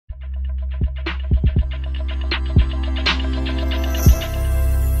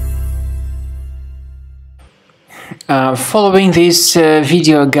Following this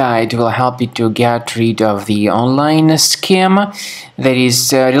video guide will help you to get rid of the online scam that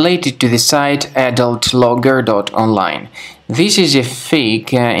is related to the site adultlogger.online. This is a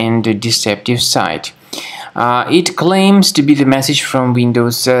fake and deceptive site. It claims to be the message from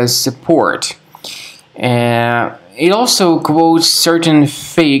Windows support. It also quotes certain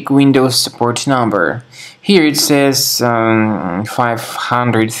fake Windows support number. Here it says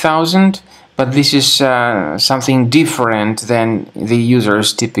 500,000. But this is something different than the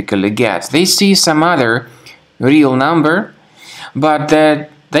users typically get. They see some other real number, but that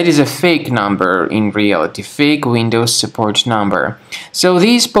is a fake number in reality, fake Windows support number. So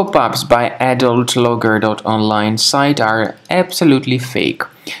these pop-ups by adultlogger.online site are absolutely fake.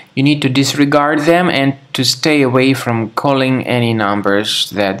 You need to disregard them and to stay away from calling any numbers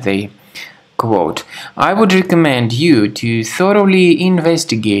that they quote. I would recommend you to thoroughly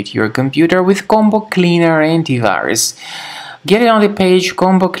investigate your computer with Combo Cleaner antivirus. Get it on the page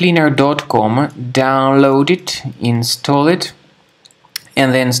combocleaner.com, download it, install it,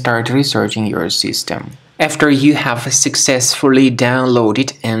 and then start researching your system. After you have successfully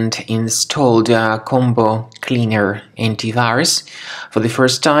downloaded and installed Combo Cleaner antivirus, for the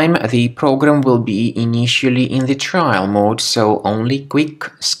first time the program will be initially in the trial mode, so only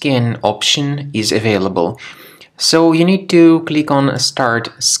quick scan option is available. So you need to click on Start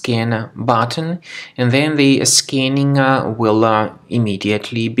Scan button, and then the scanning will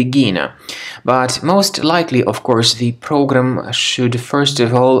immediately begin. But most likely, of course, the program should first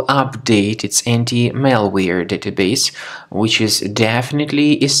of all update its anti-malware database, which is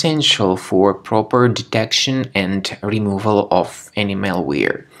definitely essential for proper detection and removal of any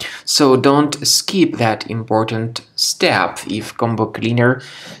malware. So don't skip that important step if Combo Cleaner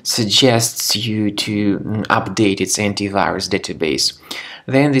suggests you to update its antivirus database.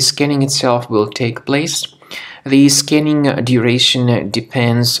 Then the scanning itself will take place. The scanning duration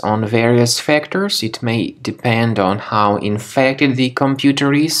depends on various factors. It may depend on how infected the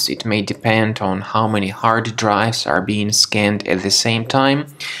computer is. It may depend on how many hard drives are being scanned at the same time.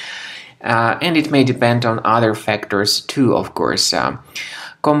 And it may depend on other factors too, of course.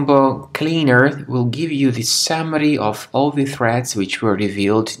 Combo Cleaner will give you the summary of all the threats which were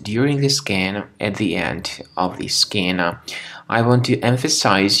revealed during the scan at the end of the scan. I want to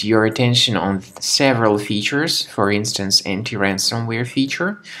emphasize your attention on several features, for instance anti-ransomware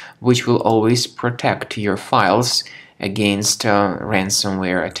feature, which will always protect your files against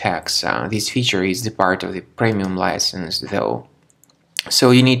ransomware attacks. This feature is the part of the premium license though.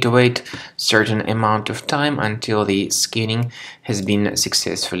 So you need to wait a certain amount of time until the scanning has been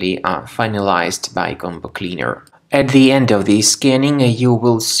successfully finalized by Combo Cleaner. At the end of the scanning, you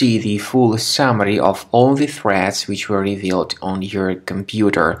will see the full summary of all the threats which were revealed on your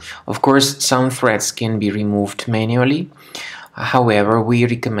computer. Of course, some threats can be removed manually. However, we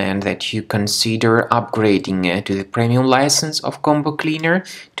recommend that you consider upgrading to the premium license of Combo Cleaner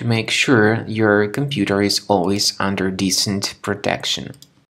to make sure your computer is always under decent protection.